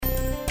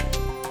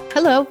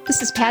Hello,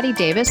 this is Patty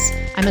Davis.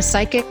 I'm a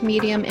psychic,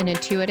 medium, and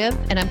intuitive,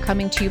 and I'm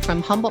coming to you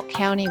from Humboldt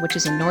County, which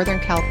is in Northern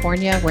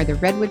California, where the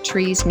redwood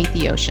trees meet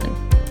the ocean.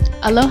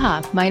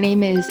 Aloha, my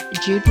name is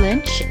Jude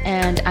Lynch,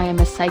 and I am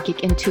a psychic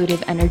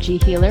intuitive energy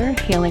healer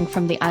hailing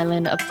from the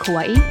island of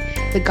Kauai,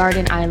 the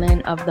garden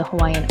island of the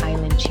Hawaiian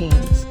island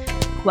chains.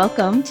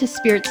 Welcome to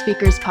Spirit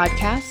Speakers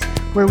Podcast,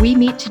 where we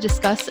meet to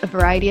discuss a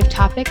variety of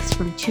topics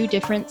from two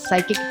different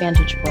psychic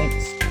vantage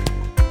points.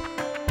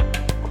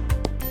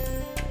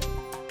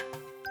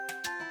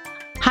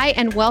 Hi,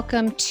 and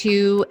welcome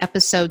to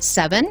episode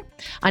 7.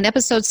 On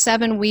episode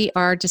 7, we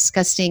are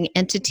discussing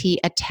entity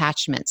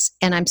attachments,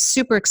 and I'm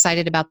super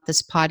excited about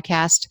this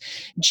podcast.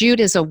 Jude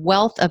is a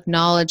wealth of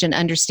knowledge and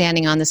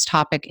understanding on this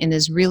topic and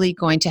is really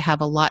going to have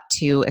a lot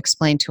to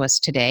explain to us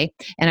today,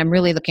 and I'm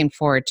really looking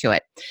forward to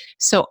it.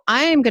 So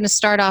I am going to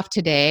start off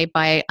today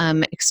by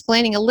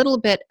explaining a little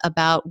bit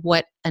about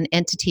what an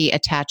entity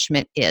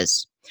attachment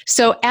is.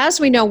 So as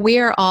we know, we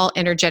are all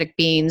energetic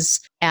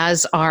beings,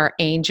 as are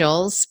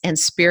angels and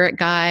spirit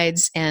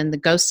guides and the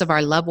ghosts of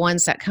our loved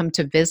ones that come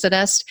to visit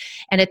us.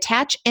 And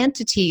attached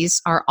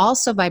entities are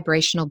also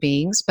vibrational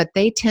beings, but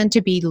they tend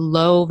to be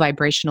low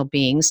vibrational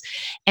beings.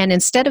 And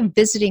instead of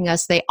visiting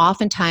us, they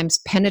oftentimes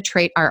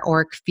penetrate our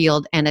auric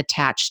field and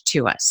attach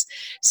to us.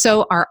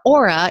 So our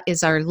aura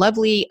is our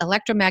lovely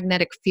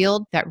electromagnetic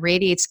field that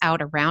radiates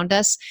out around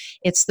us.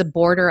 It's the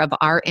border of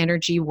our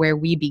energy where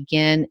we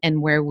begin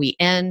and where we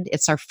end.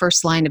 It's our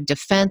first line of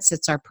defense.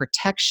 It's our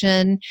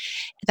protection.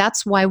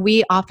 That's why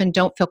we often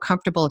don't feel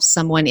comfortable if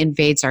someone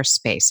invades our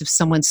space. If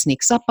someone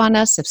sneaks up on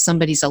us, if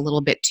somebody's a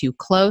little bit too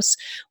close,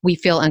 we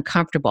feel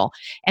uncomfortable.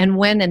 And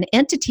when an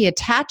entity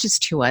attaches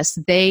to us,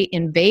 they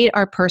invade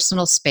our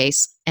personal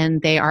space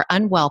and they are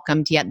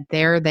unwelcomed, yet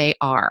there they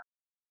are.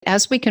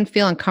 As we can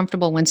feel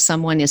uncomfortable when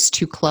someone is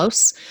too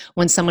close,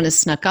 when someone has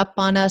snuck up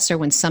on us, or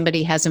when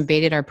somebody has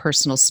invaded our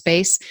personal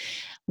space,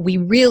 we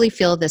really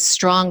feel this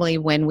strongly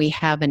when we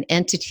have an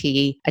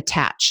entity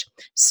attach.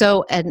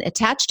 So an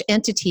attached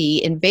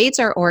entity invades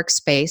our auric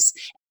space.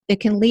 It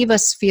can leave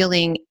us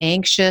feeling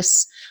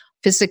anxious,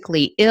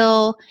 physically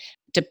ill,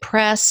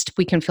 depressed.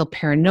 We can feel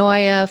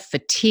paranoia,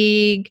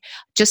 fatigue,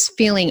 just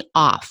feeling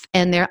off.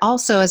 And they're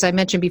also, as I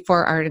mentioned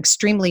before, are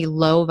extremely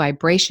low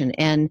vibration.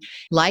 And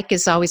like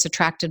is always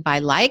attracted by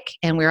like,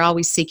 and we're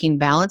always seeking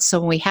balance. So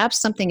when we have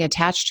something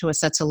attached to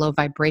us that's a low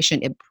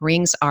vibration, it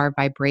brings our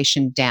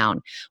vibration down,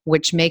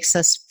 which makes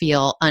us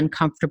feel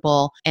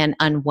uncomfortable and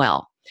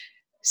unwell.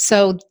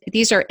 So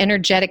these are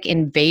energetic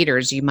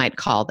invaders, you might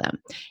call them.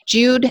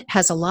 Jude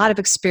has a lot of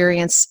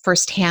experience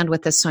firsthand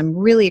with this, so I'm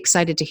really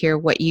excited to hear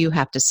what you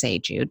have to say,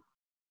 Jude.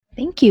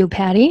 Thank you,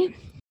 Patty.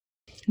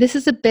 This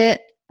is a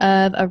bit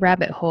of a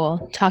rabbit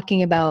hole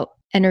talking about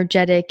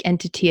energetic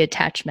entity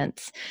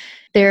attachments.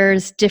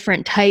 There's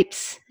different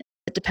types.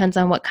 It depends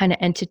on what kind of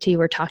entity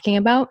we're talking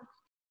about.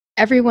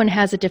 Everyone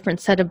has a different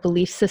set of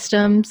belief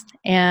systems,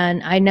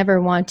 and I never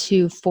want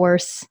to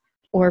force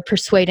or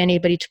persuade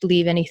anybody to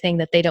believe anything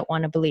that they don't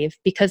want to believe,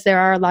 because there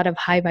are a lot of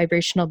high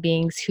vibrational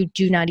beings who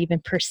do not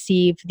even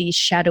perceive these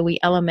shadowy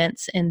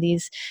elements and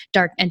these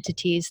dark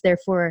entities.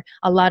 Therefore,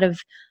 a lot of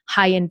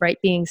high and bright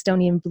beings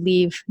don't even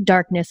believe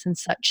darkness and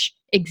such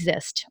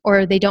exist,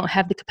 or they don't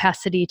have the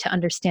capacity to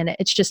understand it.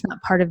 It's just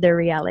not part of their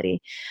reality.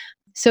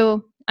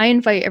 So I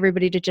invite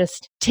everybody to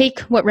just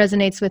take what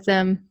resonates with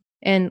them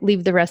and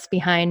leave the rest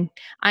behind.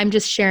 I'm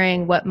just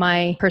sharing what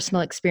my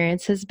personal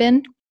experience has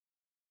been.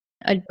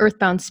 An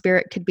earthbound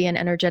spirit could be an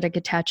energetic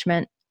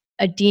attachment.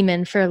 A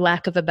demon, for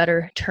lack of a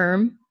better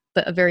term,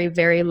 but a very,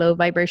 very low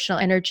vibrational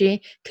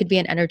energy, could be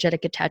an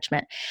energetic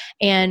attachment.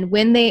 And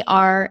when they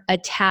are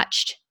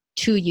attached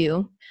to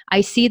you,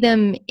 I see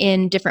them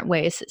in different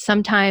ways.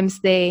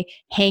 Sometimes they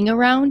hang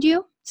around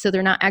you, so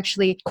they're not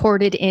actually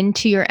corded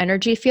into your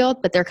energy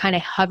field, but they're kind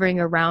of hovering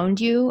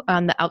around you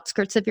on the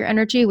outskirts of your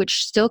energy,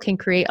 which still can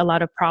create a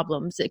lot of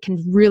problems. It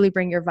can really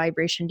bring your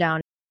vibration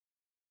down.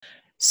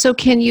 So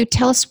can you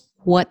tell us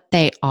what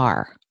they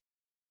are?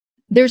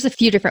 There's a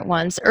few different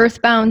ones.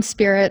 Earthbound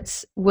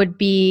spirits would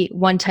be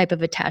one type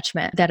of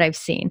attachment that I've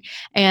seen.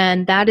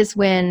 And that is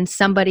when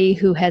somebody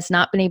who has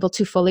not been able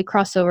to fully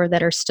cross over,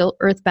 that are still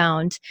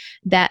earthbound,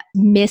 that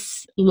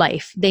miss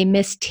life. They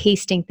miss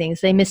tasting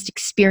things. They miss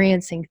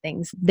experiencing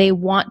things. They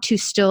want to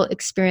still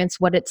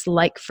experience what it's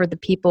like for the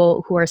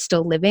people who are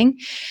still living.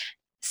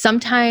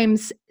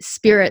 Sometimes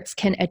spirits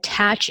can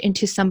attach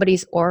into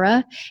somebody's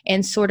aura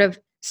and sort of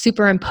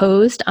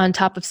superimposed on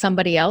top of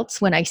somebody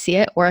else when I see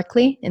it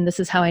aurically, and this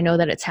is how I know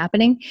that it's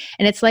happening.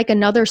 And it's like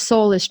another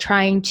soul is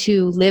trying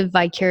to live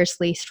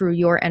vicariously through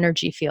your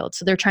energy field.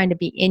 So they're trying to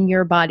be in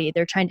your body.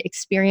 They're trying to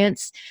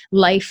experience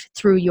life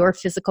through your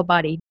physical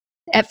body.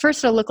 At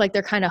first, it'll look like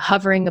they're kind of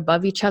hovering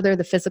above each other,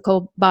 the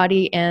physical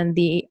body and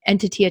the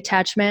entity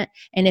attachment.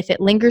 And if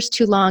it lingers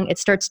too long, it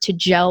starts to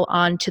gel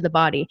onto the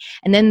body.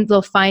 And then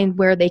they'll find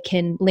where they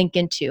can link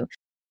into.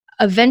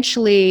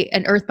 Eventually,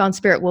 an earthbound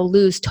spirit will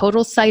lose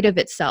total sight of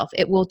itself.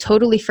 It will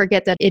totally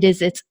forget that it is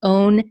its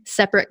own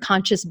separate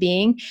conscious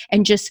being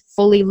and just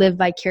fully live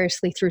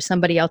vicariously through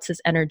somebody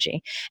else's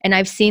energy. And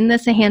I've seen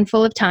this a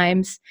handful of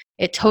times.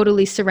 It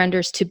totally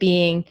surrenders to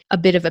being a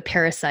bit of a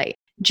parasite,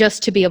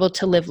 just to be able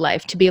to live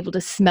life, to be able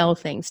to smell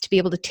things, to be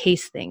able to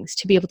taste things,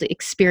 to be able to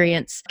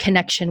experience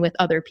connection with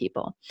other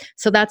people.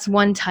 So that's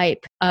one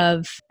type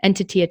of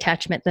entity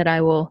attachment that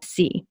I will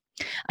see.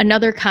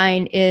 Another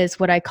kind is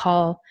what I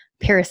call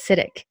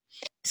parasitic.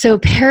 So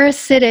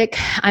parasitic,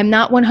 I'm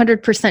not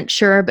 100%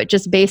 sure, but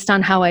just based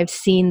on how I've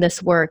seen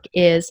this work,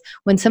 is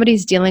when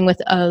somebody's dealing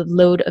with a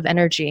load of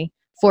energy.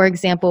 For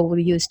example, we'll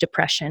use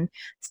depression.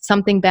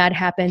 Something bad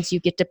happens, you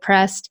get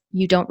depressed,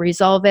 you don't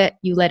resolve it,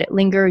 you let it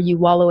linger, you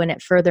wallow in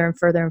it further and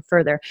further and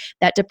further.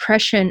 That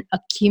depression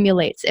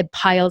accumulates, it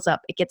piles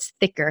up, it gets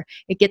thicker,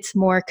 it gets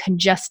more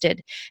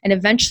congested. And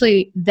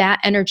eventually that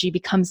energy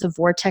becomes a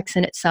vortex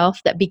in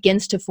itself that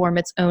begins to form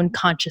its own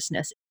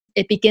consciousness.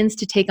 It begins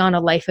to take on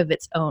a life of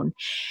its own.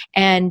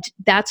 And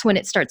that's when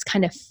it starts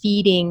kind of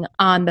feeding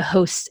on the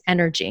host's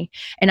energy.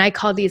 And I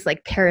call these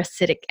like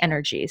parasitic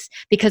energies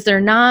because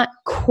they're not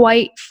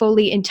quite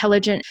fully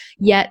intelligent,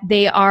 yet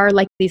they are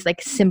like these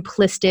like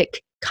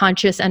simplistic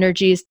conscious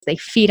energies. They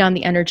feed on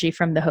the energy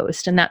from the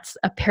host. And that's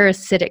a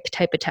parasitic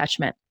type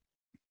attachment.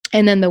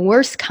 And then the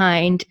worst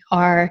kind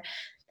are,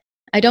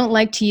 I don't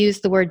like to use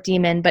the word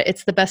demon, but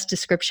it's the best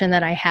description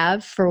that I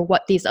have for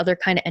what these other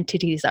kind of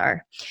entities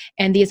are.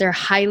 And these are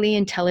highly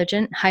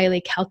intelligent,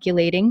 highly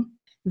calculating,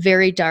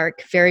 very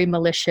dark, very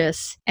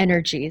malicious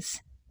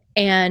energies.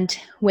 And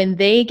when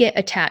they get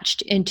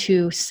attached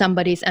into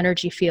somebody's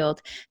energy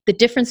field, the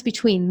difference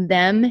between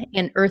them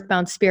and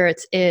earthbound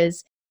spirits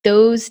is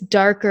those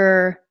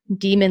darker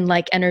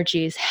demon-like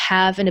energies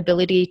have an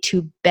ability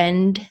to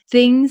bend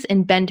things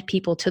and bend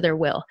people to their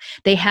will.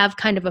 They have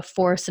kind of a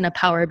force and a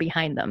power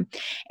behind them.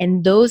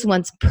 And those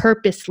ones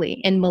purposely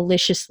and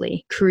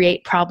maliciously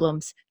create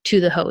problems to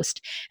the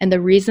host. And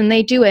the reason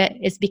they do it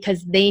is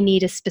because they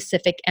need a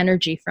specific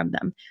energy from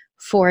them.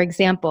 For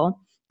example,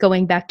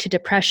 going back to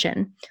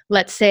depression,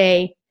 let's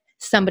say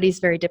somebody's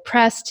very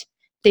depressed,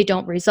 they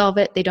don't resolve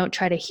it, they don't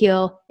try to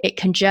heal, it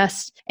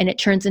congests, and it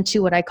turns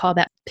into what I call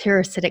that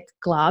parasitic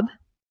glob.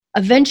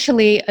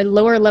 Eventually, a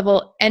lower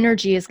level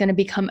energy is going to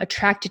become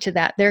attracted to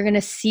that. They're going to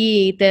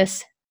see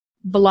this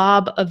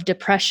blob of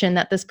depression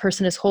that this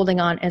person is holding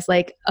on as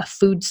like a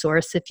food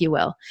source, if you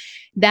will.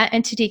 That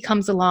entity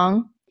comes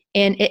along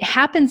and it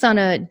happens on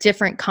a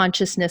different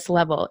consciousness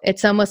level.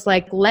 It's almost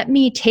like, let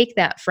me take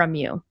that from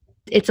you.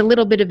 It's a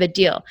little bit of a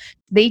deal.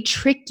 They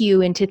trick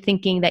you into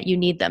thinking that you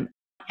need them.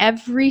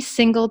 Every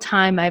single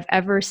time I've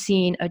ever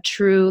seen a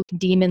true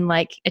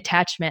demon-like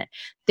attachment,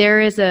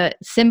 there is a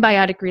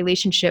symbiotic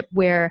relationship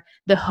where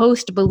the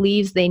host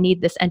believes they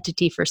need this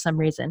entity for some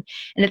reason.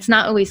 And it's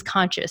not always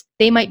conscious.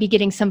 They might be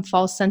getting some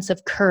false sense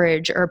of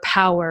courage or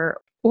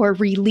power or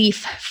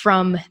relief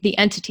from the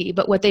entity.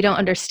 But what they don't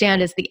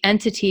understand is the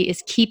entity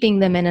is keeping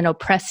them in an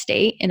oppressed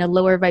state, in a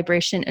lower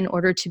vibration, in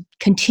order to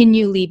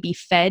continually be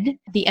fed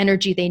the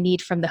energy they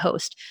need from the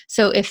host.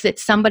 So if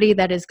it's somebody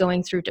that is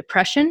going through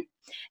depression,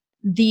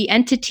 the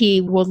entity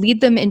will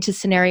lead them into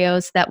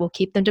scenarios that will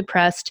keep them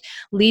depressed,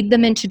 lead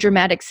them into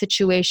dramatic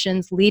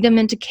situations, lead them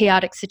into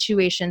chaotic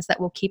situations that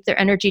will keep their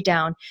energy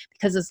down.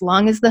 Because as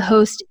long as the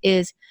host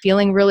is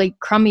feeling really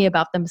crummy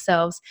about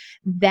themselves,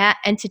 that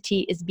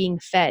entity is being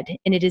fed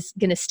and it is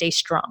going to stay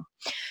strong.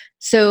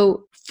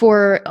 So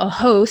for a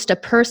host, a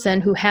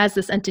person who has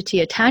this entity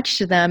attached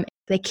to them,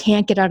 they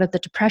can't get out of the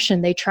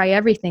depression. They try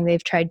everything.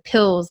 They've tried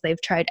pills.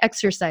 They've tried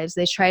exercise.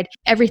 They've tried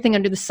everything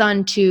under the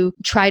sun to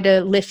try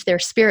to lift their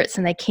spirits,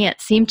 and they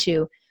can't seem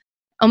to.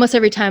 Almost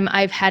every time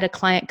I've had a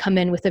client come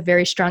in with a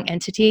very strong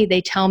entity,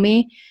 they tell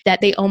me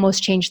that they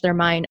almost changed their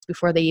mind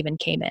before they even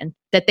came in,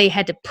 that they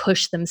had to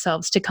push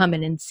themselves to come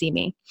in and see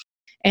me.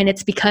 And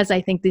it's because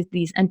I think that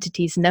these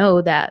entities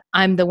know that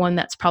I'm the one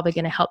that's probably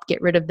going to help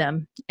get rid of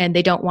them, and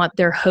they don't want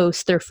their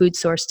host, their food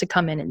source, to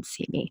come in and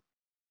see me.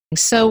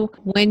 So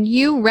when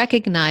you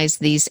recognize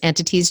these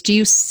entities, do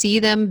you see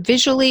them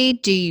visually?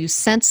 Do you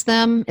sense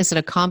them? Is it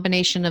a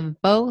combination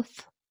of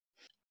both?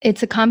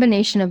 It's a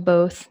combination of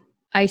both.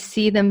 I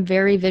see them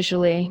very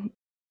visually.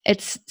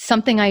 It's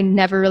something I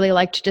never really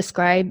like to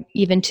describe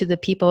even to the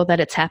people that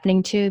it's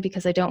happening to,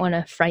 because I don't want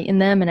to frighten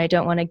them and I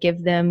don't want to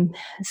give them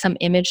some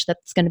image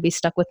that's going to be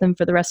stuck with them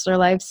for the rest of their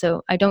lives.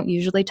 So I don't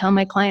usually tell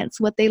my clients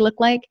what they look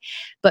like.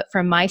 But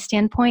from my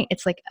standpoint,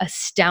 it's like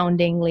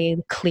astoundingly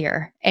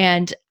clear.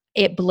 And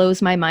it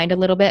blows my mind a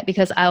little bit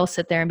because I'll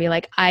sit there and be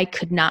like, I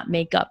could not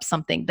make up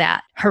something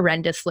that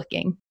horrendous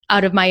looking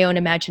out of my own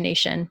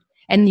imagination.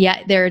 And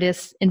yet there it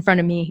is in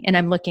front of me and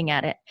I'm looking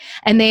at it.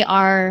 And they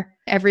are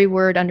every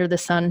word under the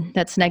sun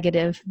that's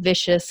negative,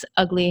 vicious,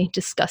 ugly,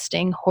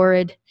 disgusting,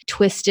 horrid,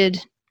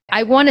 twisted.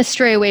 I want to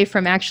stray away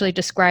from actually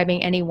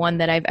describing any one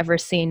that I've ever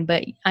seen,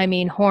 but I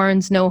mean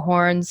horns, no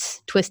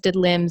horns, twisted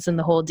limbs, and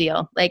the whole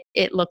deal. Like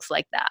it looks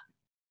like that.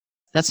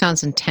 That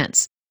sounds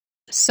intense.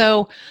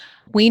 So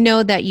we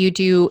know that you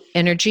do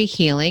energy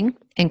healing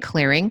and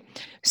clearing.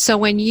 So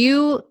when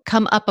you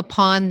come up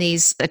upon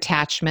these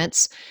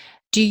attachments,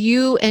 do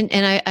you, and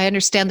I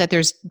understand that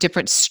there's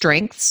different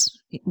strengths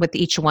with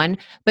each one,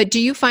 but do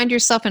you find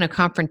yourself in a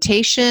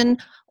confrontation,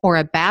 or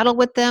a battle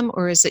with them,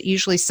 or is it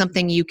usually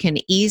something you can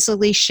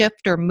easily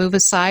shift or move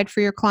aside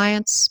for your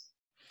clients?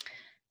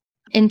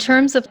 In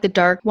terms of the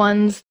dark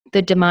ones,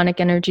 the demonic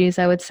energies,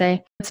 I would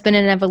say, it's been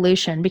an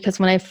evolution because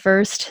when I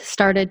first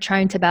started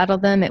trying to battle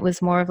them, it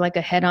was more of like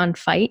a head-on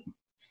fight.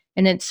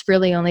 And it's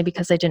really only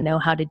because I didn't know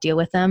how to deal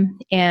with them.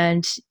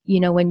 And,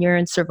 when you're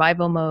in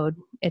survival mode,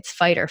 it's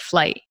fight or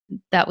flight.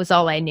 That was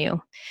all I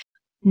knew.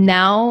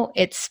 Now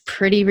it's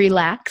pretty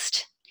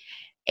relaxed.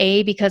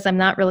 A, because I'm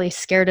not really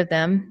scared of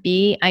them.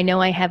 B, I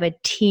know I have a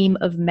team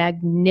of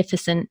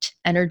magnificent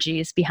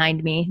energies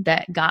behind me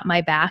that got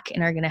my back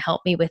and are going to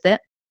help me with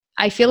it.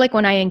 I feel like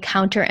when I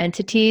encounter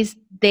entities,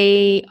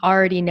 they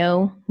already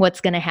know what's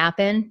going to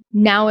happen.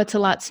 Now it's a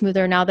lot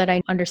smoother. Now that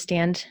I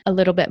understand a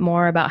little bit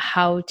more about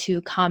how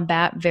to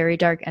combat very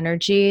dark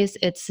energies,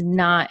 it's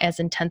not as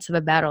intense of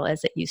a battle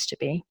as it used to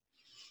be.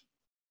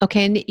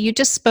 Okay, and you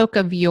just spoke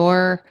of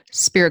your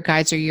spirit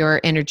guides or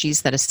your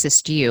energies that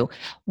assist you.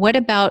 What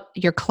about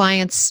your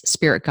clients'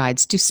 spirit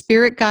guides? Do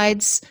spirit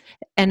guides,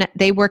 and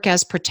they work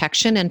as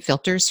protection and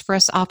filters for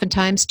us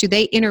oftentimes, do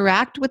they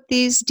interact with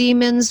these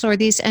demons or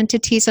these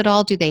entities at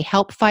all? Do they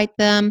help fight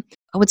them?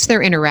 What's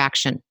their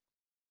interaction?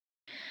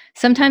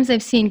 Sometimes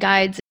I've seen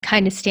guides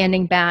kind of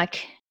standing back,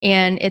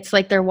 and it's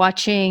like they're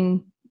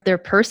watching their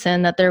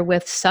person that they're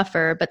with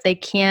suffer, but they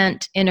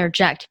can't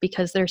interject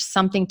because there's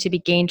something to be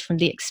gained from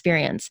the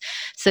experience.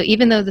 So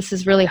even though this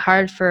is really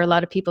hard for a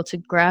lot of people to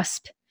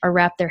grasp or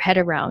wrap their head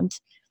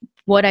around,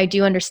 what I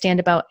do understand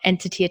about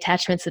entity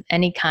attachments of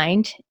any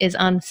kind is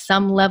on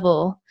some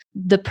level,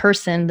 the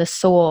person, the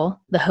soul,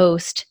 the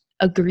host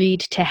agreed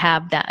to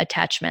have that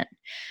attachment.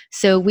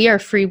 So we are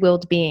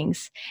free-willed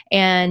beings.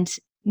 And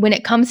when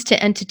it comes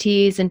to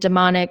entities and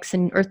demonics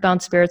and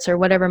earthbound spirits or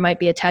whatever might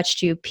be attached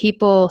to you,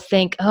 people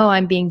think, oh,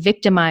 I'm being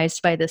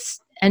victimized by this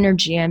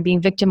energy. I'm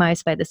being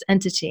victimized by this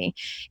entity.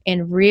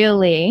 And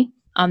really,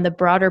 on the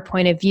broader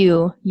point of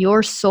view,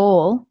 your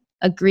soul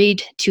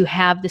agreed to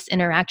have this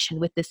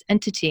interaction with this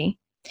entity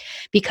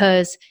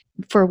because,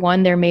 for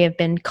one, there may have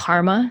been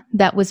karma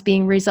that was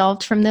being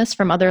resolved from this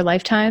from other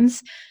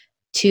lifetimes.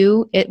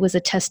 Two, it was a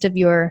test of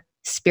your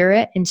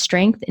spirit and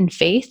strength and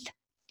faith.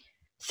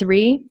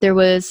 Three, there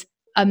was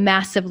a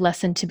massive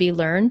lesson to be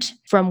learned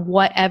from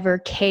whatever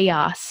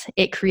chaos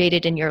it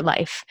created in your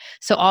life.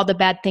 So all the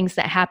bad things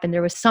that happened,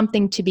 there was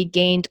something to be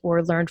gained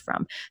or learned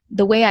from.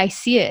 The way I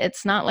see it,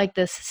 it's not like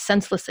this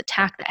senseless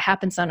attack that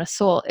happens on a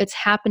soul. It's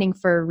happening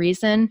for a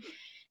reason,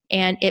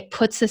 and it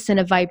puts us in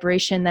a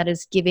vibration that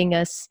is giving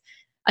us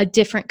a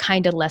different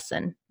kind of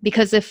lesson.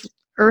 Because if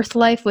Earth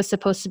life was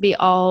supposed to be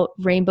all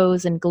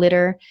rainbows and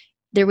glitter,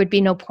 there would be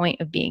no point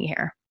of being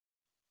here.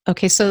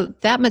 Okay, so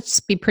that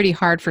must be pretty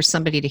hard for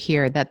somebody to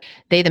hear, that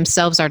they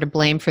themselves are to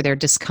blame for their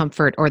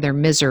discomfort or their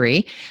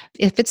misery.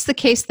 If it's the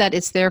case that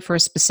it's there for a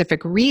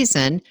specific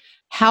reason,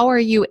 how are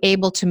you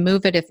able to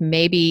move it if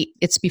maybe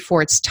it's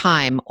before its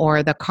time,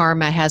 or the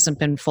karma hasn't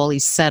been fully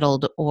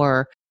settled,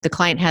 or the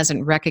client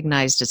hasn't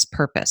recognized its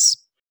purpose?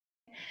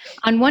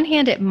 On one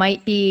hand, it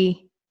might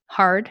be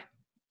hard.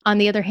 On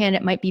the other hand,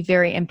 it might be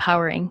very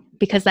empowering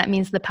because that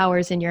means the power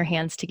is in your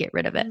hands to get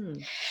rid of it.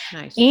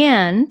 Nice.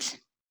 And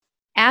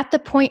at the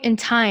point in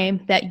time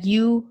that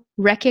you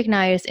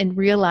recognize and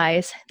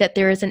realize that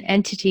there is an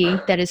entity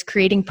that is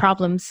creating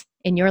problems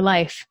in your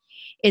life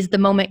is the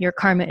moment your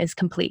karma is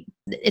complete.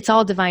 It's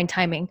all divine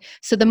timing.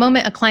 So the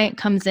moment a client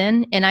comes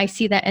in and I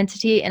see that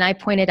entity and I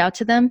point it out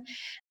to them,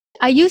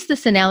 I use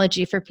this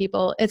analogy for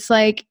people. It's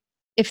like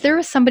if there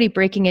was somebody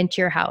breaking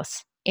into your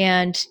house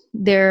and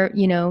they're,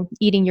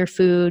 eating your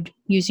food,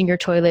 using your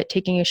toilet,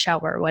 taking a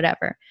shower,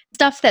 whatever.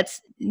 Stuff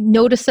that's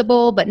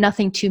noticeable, but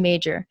nothing too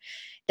major.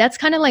 That's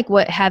kind of like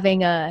what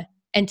having a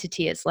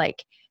entity is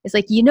like. It's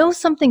like,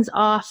 something's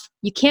off.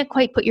 You can't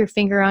quite put your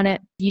finger on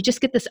it. You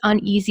just get this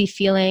uneasy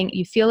feeling.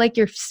 You feel like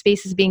your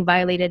space is being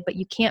violated, but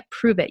you can't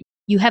prove it.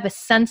 You have a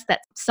sense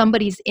that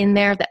somebody's in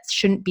there that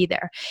shouldn't be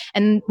there.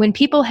 And when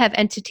people have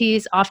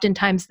entities,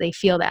 oftentimes they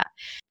feel that.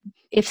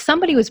 If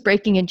somebody was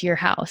breaking into your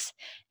house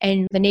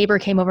and the neighbor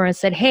came over and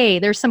said, hey,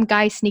 there's some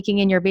guy sneaking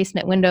in your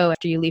basement window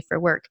after you leave for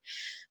work.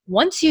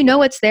 Once you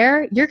know it's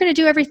there, you're going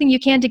to do everything you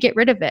can to get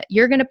rid of it.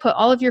 You're going to put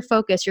all of your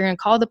focus. You're going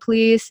to call the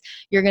police.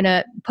 You're going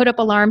to put up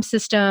alarm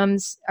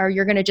systems, or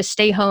you're going to just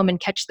stay home and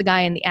catch the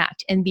guy in the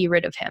act and be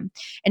rid of him.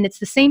 And it's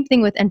the same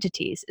thing with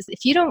entities.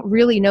 If you don't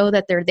really know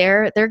that they're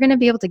there, they're going to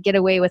be able to get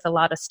away with a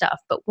lot of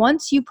stuff. But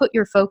once you put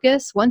your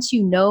focus, once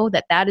you know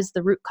that that is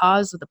the root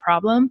cause of the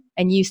problem,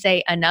 and you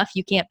say, enough,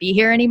 you can't be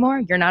here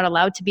anymore. You're not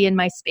allowed to be in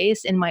my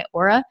space, in my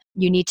aura.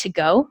 You need to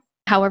go,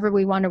 however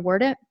we want to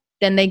word it,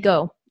 then they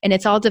go. And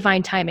it's all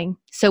divine timing.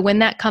 So when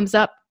that comes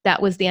up,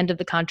 that was the end of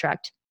the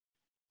contract.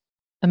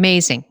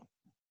 Amazing.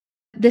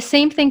 The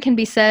same thing can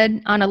be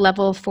said on a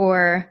level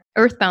for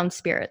earthbound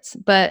spirits,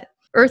 but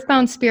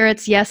Earthbound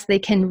spirits, yes, they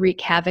can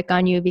wreak havoc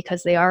on you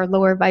because they are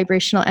lower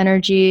vibrational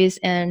energies.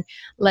 And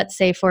let's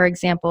say, for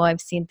example, I've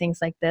seen things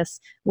like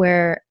this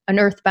where an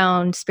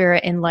earthbound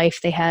spirit in life,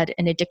 they had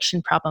an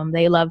addiction problem.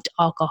 They loved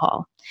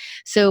alcohol.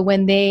 So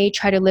when they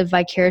try to live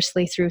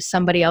vicariously through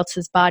somebody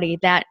else's body,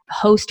 that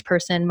host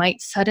person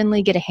might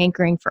suddenly get a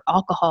hankering for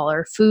alcohol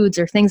or foods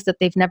or things that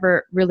they've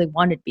never really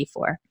wanted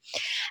before.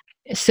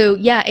 So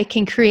yeah, it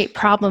can create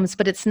problems,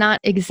 but it's not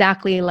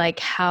exactly like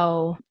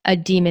how a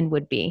demon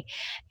would be.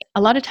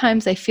 A lot of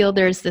times I feel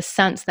there's this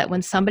sense that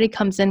when somebody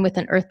comes in with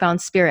an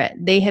earthbound spirit,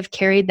 they have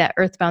carried that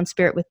earthbound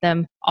spirit with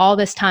them all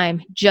this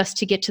time just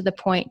to get to the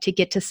point to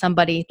get to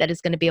somebody that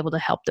is going to be able to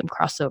help them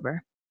cross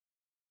over.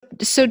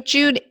 So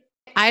Jude,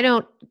 I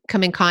don't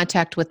come in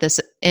contact with this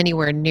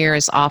anywhere near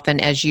as often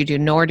as you do,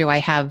 nor do I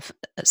have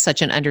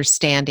such an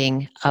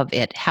understanding of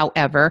it.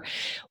 However,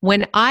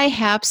 when I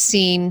have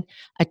seen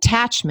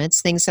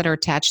attachments, things that are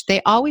attached,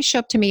 they always show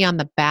up to me on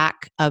the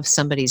back of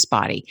somebody's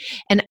body.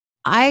 And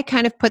I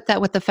kind of put that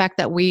with the fact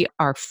that we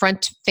are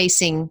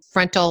front-facing,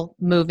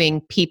 frontal-moving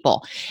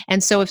people.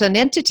 And so if an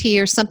entity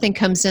or something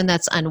comes in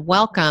that's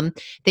unwelcome,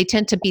 they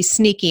tend to be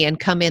sneaky and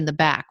come in the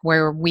back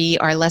where we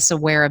are less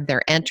aware of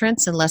their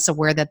entrance and less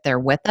aware that they're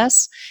with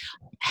us.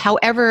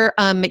 However,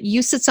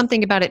 you said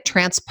something about it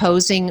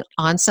transposing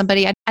on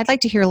somebody. I'd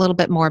like to hear a little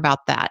bit more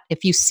about that.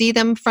 If you see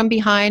them from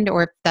behind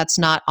or if that's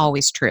not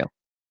always true.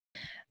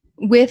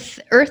 With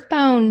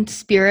earthbound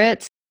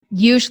spirits,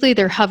 usually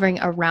they're hovering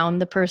around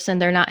the person.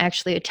 They're not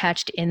actually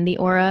attached in the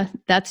aura.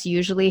 That's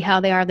usually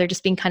how they are. They're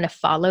just being kind of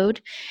followed.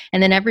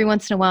 And then every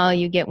once in a while,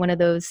 you get one of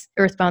those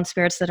earthbound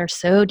spirits that are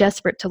so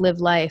desperate to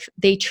live life.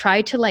 They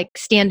try to like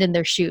stand in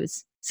their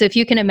shoes. So if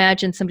you can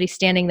imagine somebody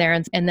standing there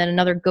and then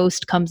another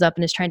ghost comes up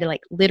and is trying to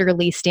like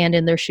literally stand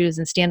in their shoes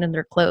and stand in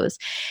their clothes.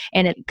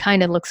 And it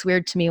kind of looks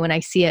weird to me when I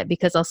see it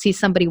because I'll see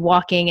somebody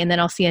walking and then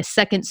I'll see a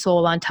second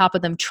soul on top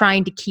of them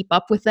trying to keep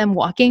up with them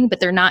walking, but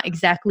they're not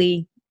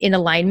exactly in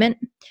alignment,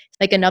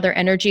 like another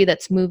energy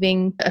that's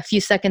moving a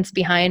few seconds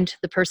behind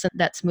the person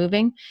that's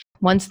moving.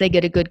 Once they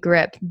get a good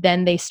grip,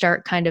 then they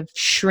start kind of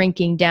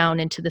shrinking down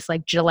into this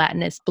like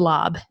gelatinous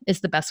blob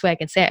is the best way I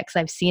can say it because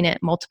I've seen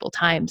it multiple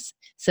times.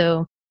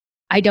 So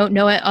I don't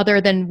know it other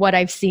than what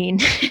I've seen.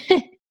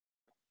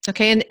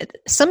 Okay. And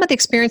some of the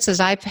experiences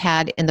I've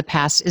had in the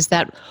past is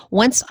that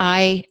once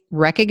I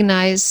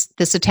recognize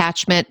this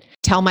attachment,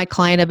 tell my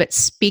client of it,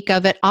 speak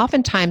of it,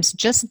 oftentimes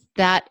just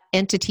that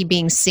entity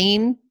being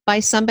seen by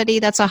somebody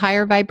that's a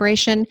higher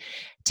vibration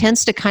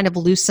tends to kind of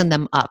loosen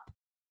them up.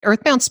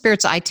 Earthbound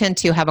spirits, I tend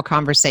to have a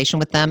conversation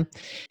with them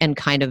and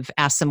kind of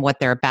ask them what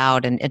they're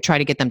about and try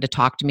to get them to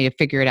talk to me to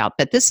figure it out.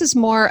 But this is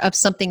more of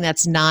something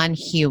that's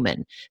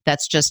non-human,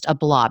 that's just a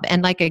blob.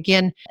 And like,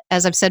 again,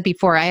 as I've said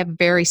before, I have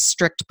very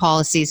strict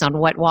policies on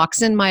what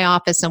walks in my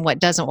office and what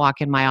doesn't walk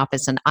in my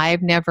office. And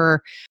I've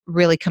never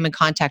really come in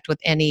contact with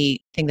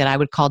anything that I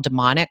would call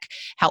demonic.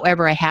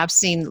 However, I have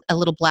seen a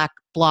little black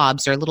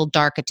blobs or little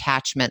dark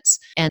attachments,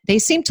 and they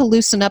seem to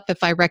loosen up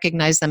if I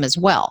recognize them as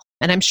well.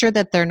 And I'm sure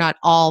that they're not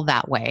all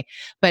that way,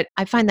 but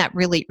I find that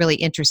really, really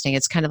interesting.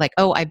 It's kind of like,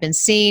 oh, I've been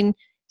seen,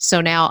 so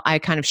now I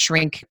kind of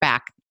shrink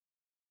back.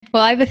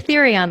 Well, I have a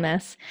theory on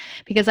this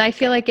because I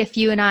feel like if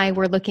you and I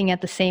were looking at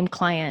the same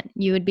client,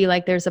 you would be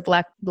like, there's a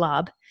black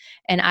blob.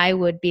 And I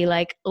would be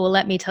like, well,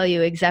 let me tell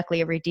you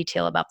exactly every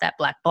detail about that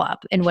black blob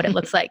and what it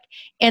looks like.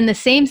 In the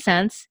same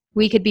sense,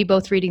 we could be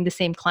both reading the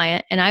same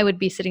client and I would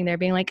be sitting there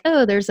being like,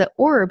 oh, there's an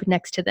orb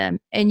next to them.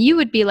 And you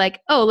would be like,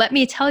 oh, let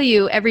me tell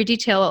you every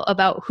detail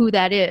about who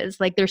that is,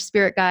 like their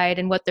spirit guide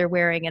and what they're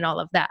wearing and all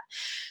of that.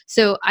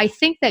 So I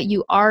think that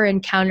you are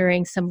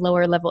encountering some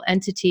lower level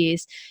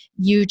entities.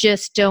 You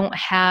just don't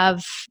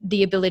have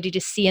the ability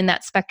to see in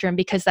that spectrum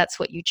because that's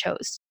what you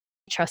chose.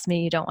 Trust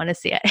me, you don't want to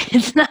see it.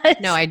 It's not.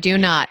 No, I do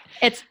not.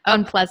 It's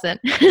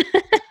unpleasant.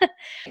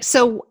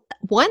 So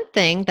one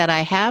thing that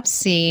I have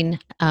seen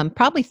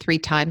probably 3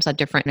 times on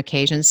different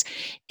occasions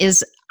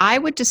is I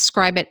would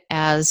describe it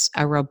as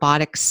a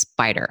robotic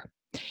spider.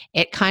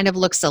 It kind of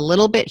looks a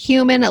little bit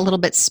human, a little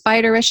bit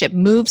spiderish. It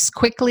moves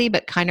quickly,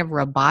 but kind of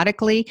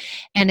robotically.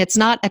 And it's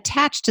not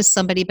attached to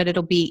somebody, but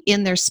it'll be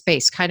in their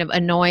space, kind of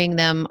annoying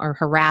them or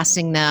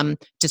harassing them,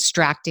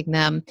 distracting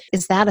them.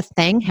 Is that a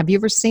thing? Have you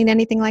ever seen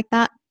anything like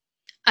that?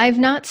 I've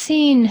not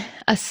seen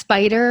a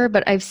spider,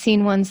 but I've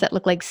seen ones that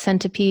look like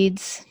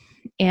centipedes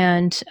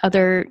and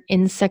other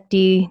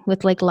insecty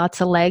with like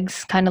lots of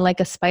legs, kind of like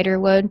a spider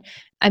would.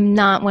 I'm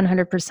not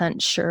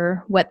 100%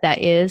 sure what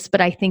that is,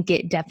 but I think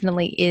it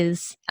definitely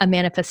is a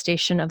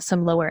manifestation of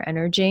some lower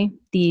energy.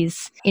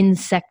 These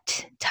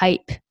insect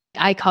type,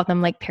 I call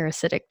them like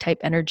parasitic type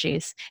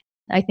energies.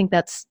 I think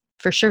that's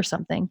for sure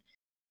something.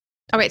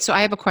 All right, so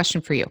I have a question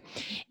for you.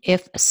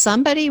 If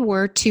somebody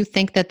were to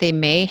think that they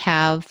may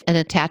have an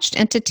attached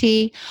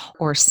entity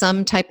or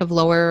some type of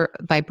lower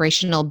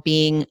vibrational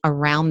being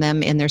around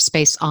them in their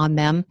space on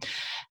them,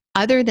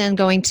 other than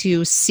going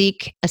to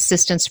seek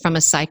assistance from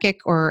a psychic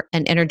or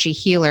an energy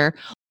healer,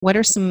 what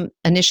are some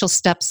initial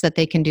steps that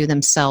they can do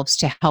themselves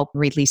to help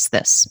release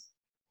this?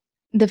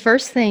 The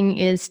first thing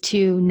is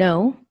to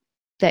know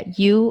that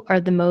you are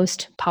the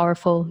most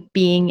powerful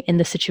being in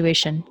the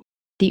situation.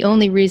 The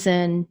only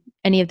reason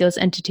any of those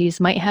entities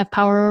might have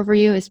power over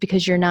you is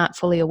because you're not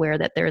fully aware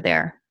that they're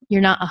there. You're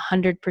not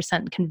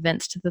 100%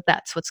 convinced that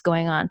that's what's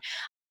going on.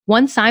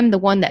 Once I'm the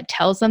one that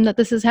tells them that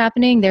this is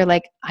happening, they're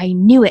like, I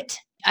knew it.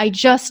 I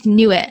just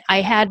knew it.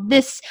 I had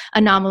this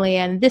anomaly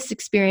and this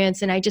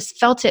experience and I just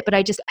felt it, but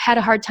I just had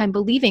a hard time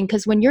believing,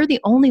 because when you're the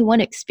only one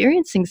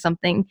experiencing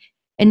something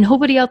and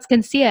nobody else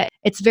can see it,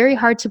 it's very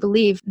hard to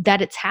believe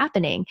that it's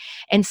happening.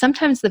 And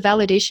sometimes the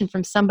validation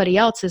from somebody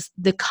else is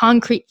the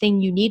concrete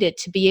thing you needed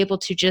to be able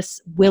to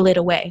just will it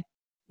away.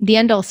 The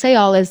end all say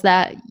all is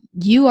that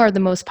you are the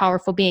most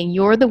powerful being.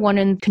 You're the one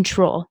in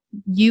control.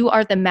 You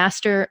are the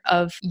master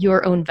of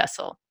your own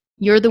vessel.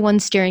 You're the one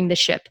steering the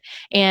ship,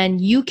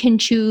 and you can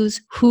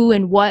choose who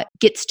and what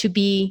gets to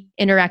be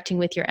interacting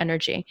with your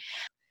energy.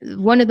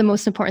 One of the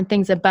most important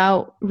things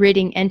about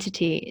reading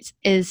entities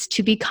is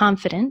to be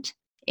confident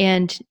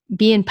and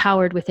be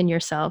empowered within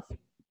yourself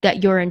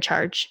that you're in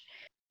charge.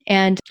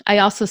 And I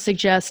also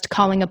suggest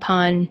calling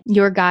upon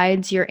your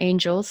guides, your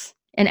angels,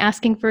 and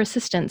asking for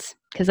assistance,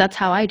 because that's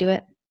how I do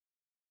it.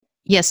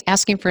 Yes,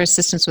 asking for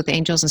assistance with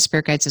angels and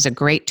spirit guides is a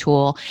great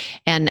tool.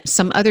 And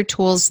some other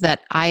tools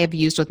that I have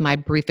used with my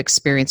brief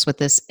experience with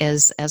this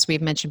is, as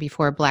we've mentioned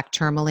before, black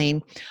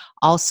tourmaline,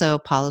 also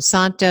Palo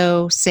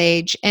Santo,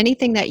 sage,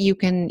 anything that you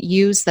can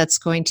use that's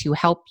going to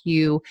help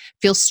you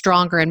feel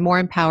stronger and more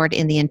empowered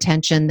in the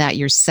intention that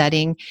you're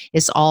setting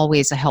is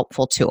always a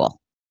helpful tool.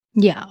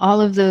 Yeah,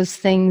 all of those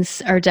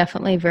things are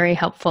definitely very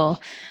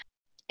helpful.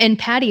 And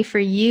Patty, for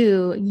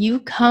you, you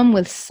come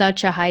with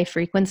such a high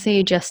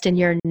frequency just in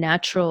your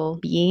natural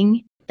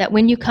being that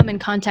when you come in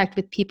contact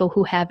with people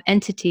who have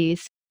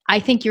entities, I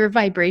think your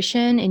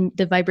vibration and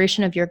the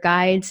vibration of your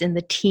guides and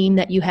the team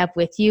that you have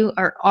with you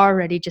are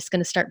already just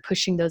going to start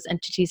pushing those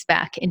entities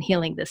back and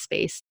healing this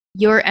space.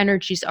 Your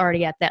energy is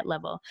already at that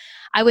level.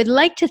 I would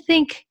like to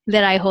think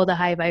that I hold a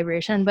high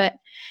vibration, but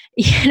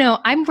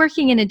I'm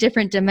working in a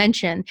different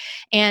dimension.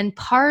 And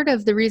part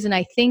of the reason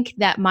I think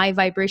that my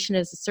vibration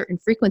is a certain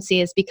frequency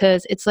is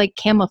because it's like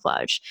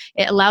camouflage.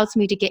 It allows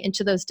me to get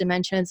into those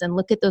dimensions and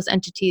look at those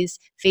entities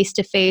face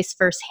to face,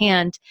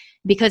 firsthand.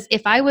 Because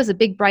if I was a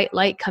big bright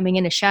light coming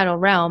in a shadow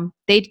realm,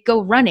 they'd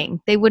go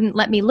running. They wouldn't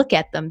let me look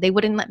at them. They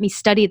wouldn't let me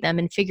study them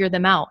and figure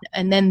them out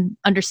and then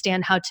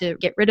understand how to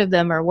get rid of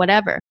them or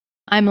whatever.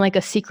 I'm like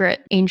a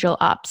secret angel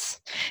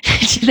ops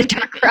to the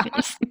dark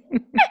realms.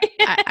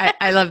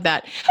 I love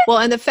that. Well,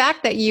 and the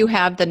fact that you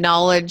have the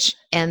knowledge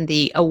and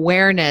the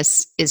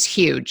awareness is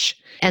huge,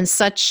 and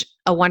such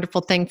a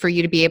wonderful thing for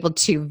you to be able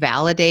to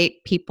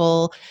validate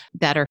people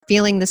that are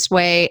feeling this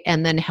way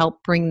and then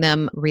help bring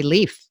them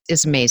relief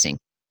is amazing.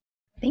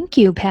 Thank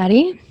you,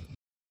 Patty.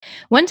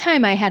 One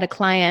time I had a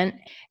client,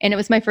 and it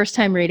was my first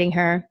time reading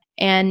her.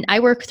 And I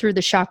work through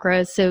the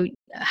chakras. So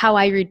how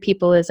I read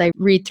people is I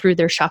read through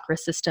their chakra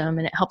system,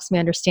 and it helps me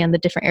understand the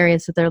different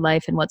areas of their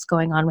life and what's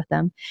going on with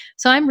them.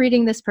 So I'm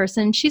reading this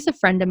person. She's a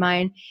friend of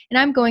mine, and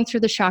I'm going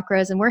through the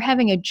chakras, and we're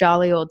having a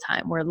jolly old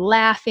time. We're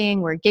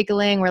laughing, we're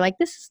giggling. We're like,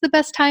 this is the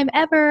best time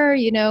ever.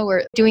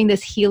 We're doing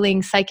this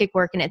healing psychic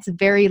work, and it's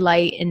very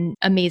light and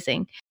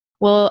amazing.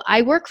 Well,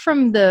 I work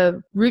from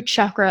the root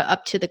chakra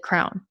up to the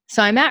crown.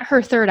 So I'm at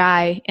her third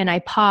eye, and I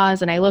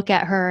pause and I look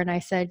at her and I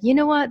said, you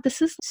know what?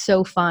 This is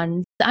so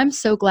fun. I'm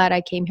so glad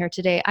I came here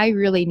today. I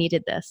really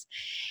needed this.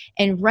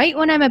 And right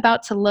when I'm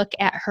about to look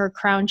at her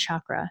crown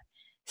chakra,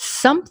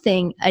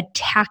 something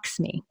attacks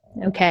me.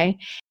 Okay.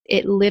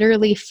 It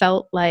literally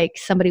felt like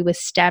somebody was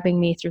stabbing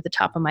me through the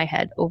top of my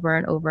head over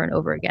and over and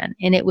over again.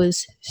 And it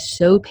was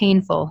so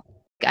painful.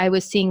 I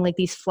was seeing like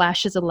these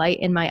flashes of light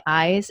in my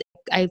eyes.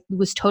 I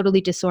was totally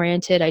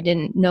disoriented. I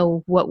didn't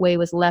know what way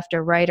was left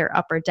or right or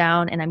up or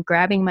down. And I'm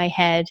grabbing my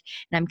head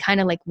and I'm kind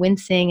of like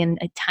wincing and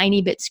a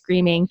tiny bit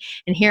screaming.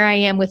 And here I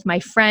am with my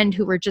friend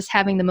who were just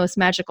having the most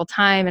magical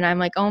time. And I'm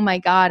like, oh my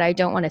God, I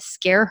don't want to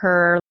scare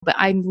her, but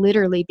I'm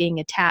literally being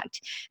attacked.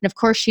 And of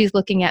course, she's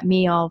looking at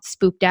me all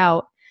spooked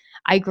out.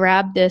 I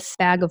grabbed this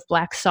bag of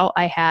black salt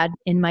I had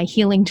in my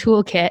healing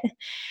toolkit,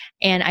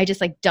 and I just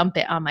like dump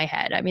it on my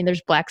head. I mean,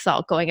 there's black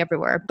salt going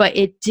everywhere, but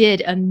it did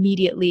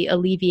immediately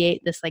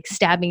alleviate this like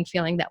stabbing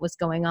feeling that was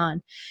going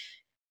on.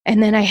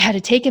 And then I had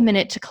to take a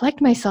minute to collect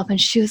myself, and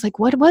she was like,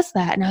 what was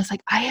that? And I was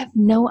like, I have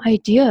no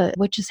idea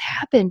what just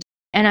happened.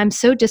 And I'm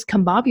so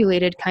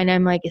discombobulated, kind of.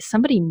 I'm like, is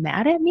somebody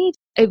mad at me?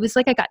 It was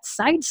like I got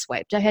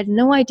sideswiped. I had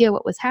no idea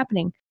what was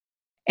happening.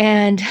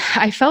 And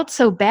I felt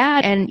so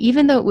bad. And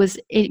even though it was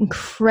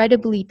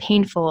incredibly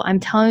painful, I'm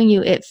telling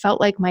you, it felt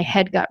like my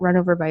head got run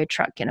over by a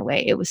truck in a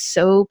way. It was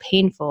so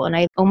painful and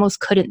I almost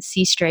couldn't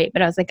see straight.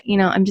 But I was like,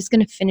 I'm just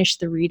going to finish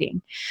the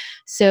reading.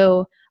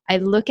 So I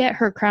look at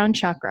her crown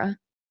chakra,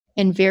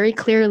 and very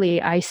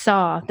clearly I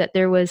saw that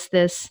there was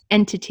this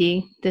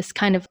entity, this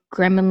kind of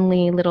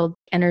gremlinly little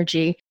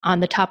energy on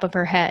the top of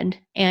her head.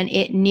 And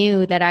it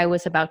knew that I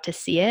was about to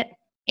see it.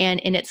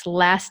 And in its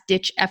last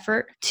ditch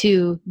effort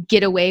to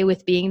get away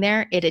with being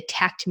there, it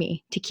attacked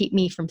me to keep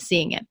me from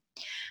seeing it.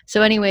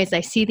 So anyways, I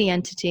see the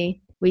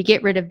entity. we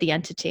get rid of the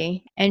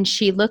entity. And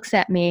she looks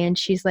at me and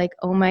she's like,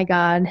 oh my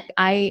God,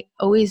 I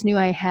always knew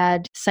I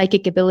had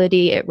psychic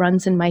ability. It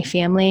runs in my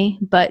family.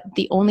 But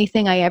the only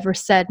thing I ever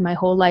said my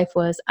whole life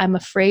was, I'm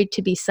afraid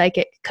to be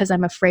psychic because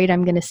I'm afraid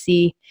I'm going to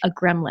see a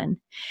gremlin.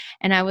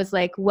 And I was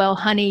like, well,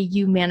 honey,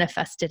 you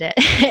manifested it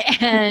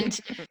and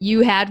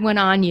you had one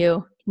on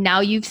you.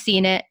 Now you've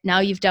seen it. Now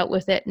you've dealt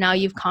with it. Now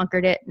you've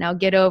conquered it. Now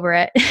get over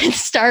it and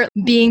start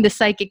being the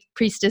psychic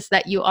priestess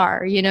that you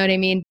are. You know what I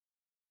mean?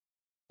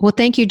 Well,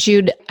 thank you,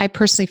 Jude. I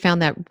personally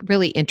found that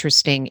really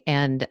interesting,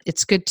 and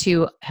it's good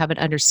to have an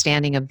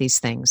understanding of these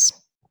things.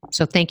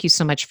 So thank you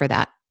so much for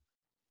that.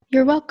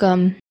 You're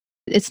welcome.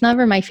 It's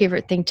never my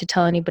favorite thing to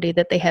tell anybody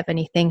that they have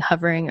anything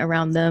hovering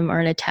around them or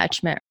an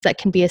attachment. That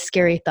can be a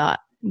scary thought.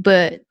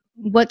 But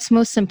what's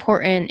most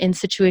important in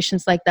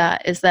situations like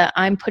that is that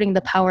I'm putting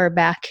the power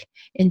back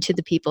into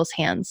the people's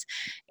hands.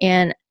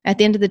 And at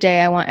the end of the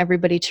day, I want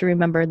everybody to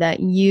remember that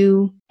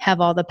you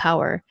have all the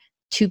power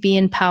to be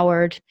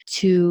empowered,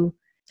 to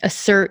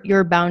assert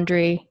your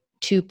boundary,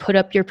 to put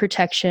up your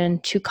protection,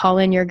 to call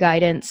in your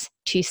guidance,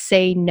 to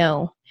say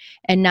no,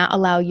 and not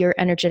allow your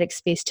energetic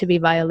space to be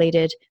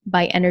violated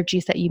by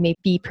energies that you may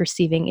be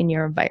perceiving in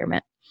your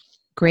environment.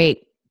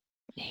 Great.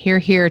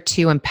 Here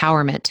to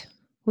empowerment.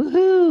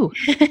 Woohoo!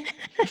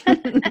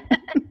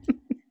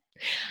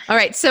 All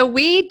right. So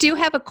we do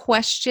have a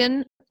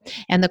question.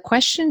 And the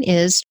question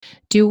is,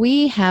 do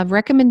we have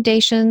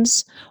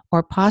recommendations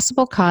or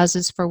possible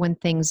causes for when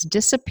things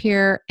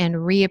disappear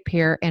and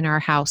reappear in our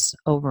house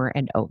over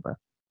and over?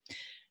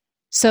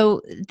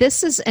 So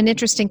this is an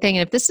interesting thing.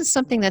 And if this is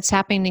something that's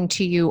happening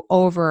to you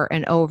over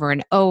and over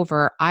and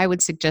over, I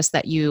would suggest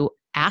that you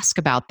ask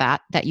about that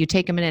you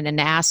take a minute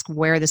and ask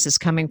where this is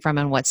coming from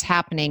and what's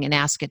happening and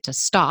ask it to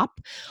stop,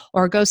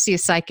 or go see a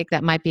psychic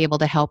that might be able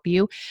to help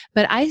you.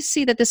 But I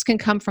see that this can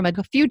come from a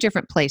few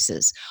different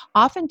places.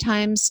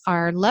 Oftentimes,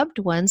 our loved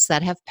ones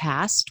that have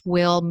passed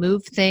will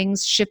move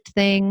things, shift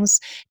things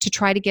to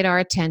try to get our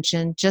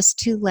attention, just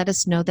to let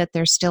us know that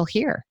they're still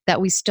here,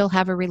 that we still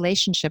have a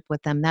relationship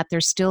with them, that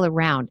they're still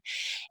around.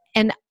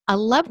 And a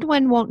loved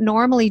one won't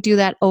normally do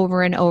that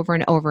over and over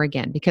and over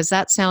again, because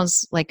that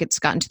sounds like it's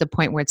gotten to the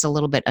point where it's a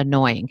little bit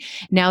annoying.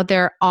 Now,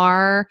 there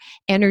are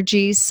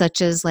energies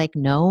such as like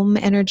gnome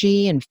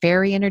energy and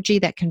fairy energy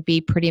that can be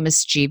pretty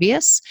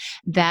mischievous,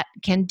 that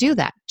can do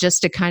that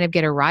just to kind of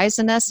get a rise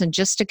in us and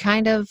just to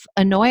kind of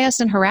annoy us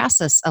and harass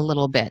us a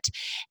little bit.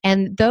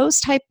 And those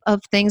type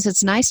of things,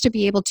 it's nice to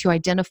be able to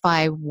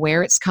identify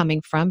where it's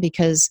coming from,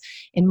 because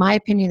in my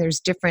opinion, there's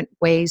different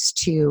ways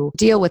to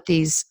deal with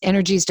these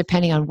energies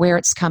depending on where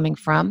it's coming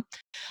from.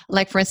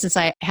 Like, for instance,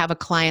 I have a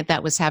client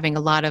that was having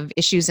a lot of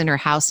issues in her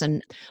house.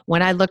 And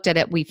when I looked at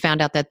it, we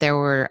found out that there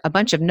were a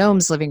bunch of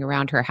gnomes living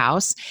around her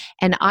house.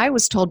 And I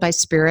was told by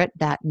spirit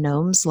that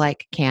gnomes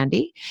like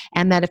candy,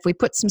 and that if we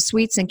put some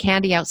sweets and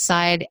candy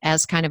outside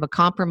as kind of a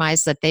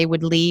compromise, that they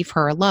would leave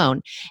her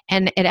alone.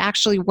 And it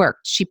actually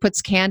worked. She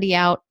puts candy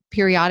out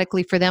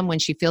periodically for them when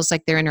she feels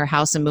like they're in her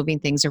house and moving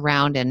things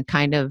around and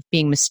kind of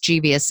being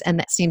mischievous, and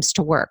that seems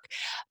to work.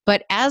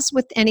 But as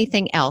with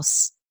anything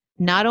else,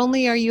 not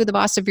only are you the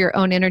boss of your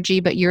own energy,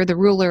 but you're the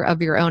ruler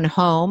of your own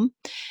home.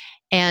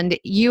 And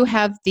you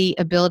have the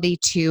ability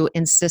to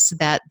insist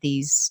that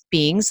these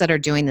beings that are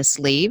doing this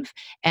leave,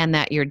 and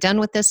that you're done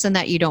with this, and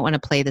that you don't want to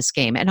play this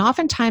game. And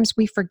oftentimes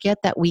we forget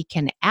that we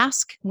can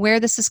ask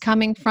where this is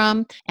coming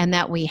from, and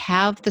that we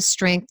have the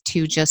strength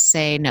to just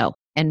say no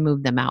and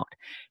move them out.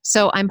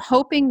 So I'm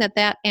hoping that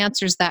that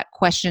answers that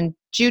question.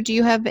 Jude, do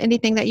you have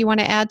anything that you want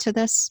to add to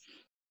this?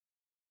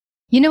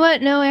 You know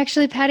what? No,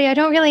 actually, Patty, I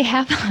don't really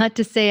have a lot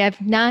to say. I've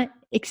not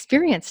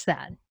experienced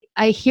that.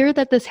 I hear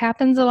that this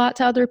happens a lot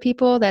to other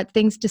people, that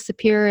things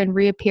disappear and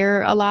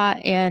reappear a lot.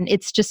 And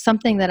it's just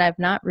something that I've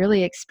not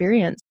really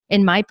experienced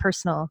in my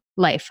personal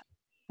life.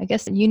 I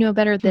guess you know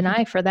better than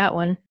I for that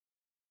one.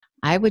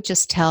 I would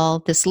just tell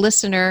this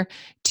listener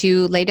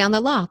to lay down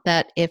the law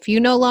that if you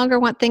no longer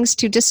want things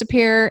to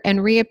disappear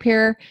and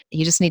reappear,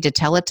 you just need to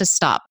tell it to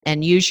stop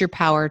and use your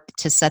power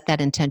to set that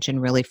intention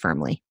really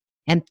firmly.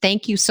 And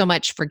thank you so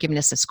much for giving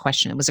us this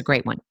question. It was a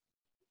great one.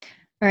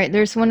 All right,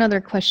 there's one other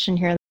question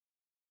here.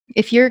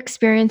 If you're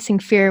experiencing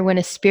fear when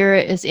a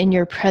spirit is in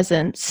your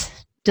presence,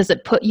 does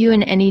it put you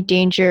in any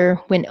danger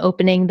when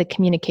opening the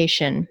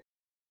communication?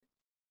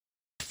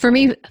 For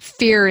me,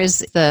 fear is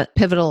the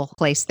pivotal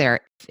place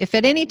there. If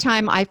at any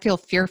time I feel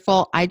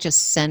fearful, I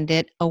just send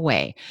it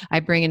away.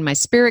 I bring in my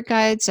spirit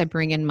guides, I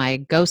bring in my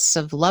ghosts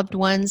of loved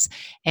ones,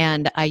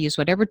 and I use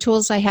whatever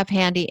tools I have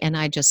handy, and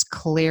I just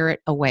clear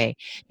it away.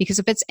 Because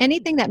if it's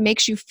anything that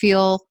makes you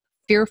feel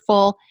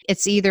fearful,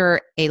 it's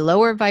either a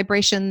lower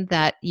vibration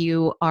that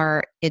you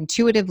are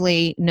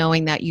intuitively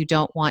knowing that you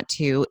don't want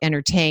to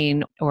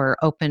entertain or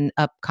open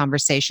up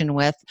conversation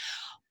with,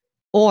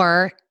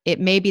 or it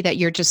may be that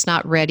you're just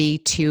not ready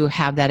to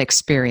have that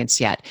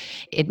experience yet.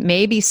 It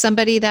may be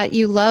somebody that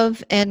you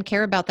love and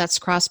care about that's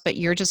crossed, but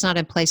you're just not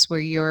in a place where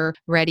you're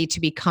ready to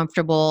be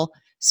comfortable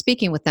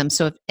speaking with them.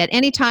 So if at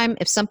any time,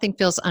 if something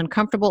feels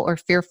uncomfortable or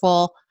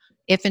fearful,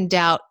 if in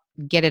doubt,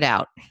 get it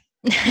out.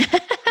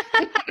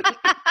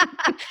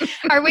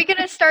 Are we going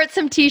to start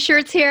some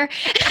t-shirts here?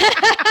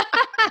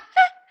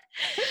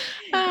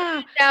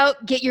 Now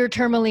get your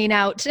tourmaline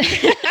out.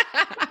 Yeah,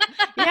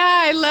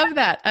 I love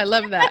that. I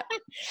love that.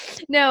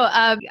 No,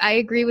 I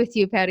agree with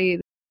you, Patty.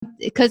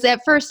 Because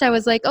at first I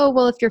was like, oh,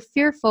 well, if you're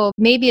fearful,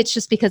 maybe it's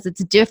just because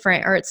it's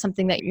different or it's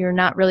something that you're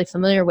not really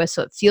familiar with.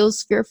 So it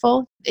feels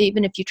fearful.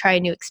 Even if you try a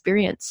new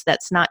experience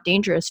that's not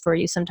dangerous for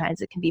you,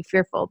 sometimes it can be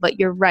fearful. But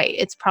you're right.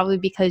 It's probably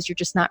because you're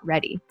just not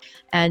ready.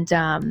 And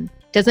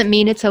doesn't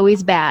mean it's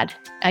always bad.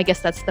 I guess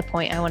that's the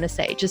point I want to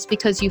say. Just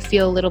because you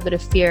feel a little bit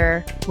of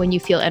fear when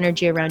you feel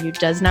energy around you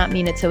does not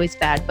mean it's always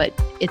bad. But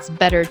it's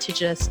better to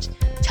just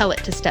tell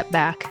it to step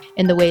back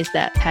in the ways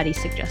that Patty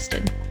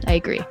suggested. I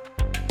agree.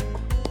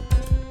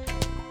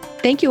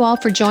 Thank you all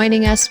for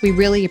joining us. We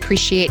really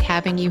appreciate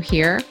having you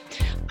here.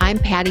 I'm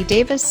Patty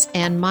Davis,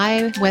 and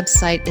my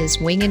website is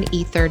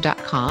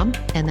wingandether.com,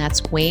 and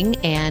that's wing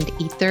and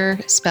ether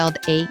spelled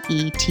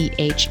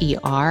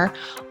AETHER,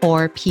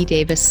 or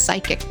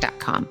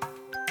pdavispsychic.com.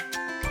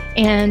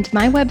 And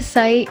my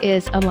website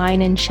is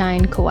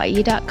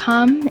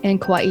alignandshinekauai.com,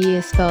 and Kauai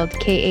is spelled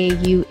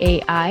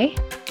Kauai.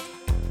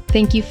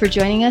 Thank you for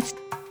joining us.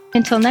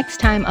 Until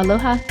next time,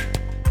 aloha.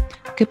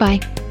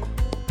 Goodbye.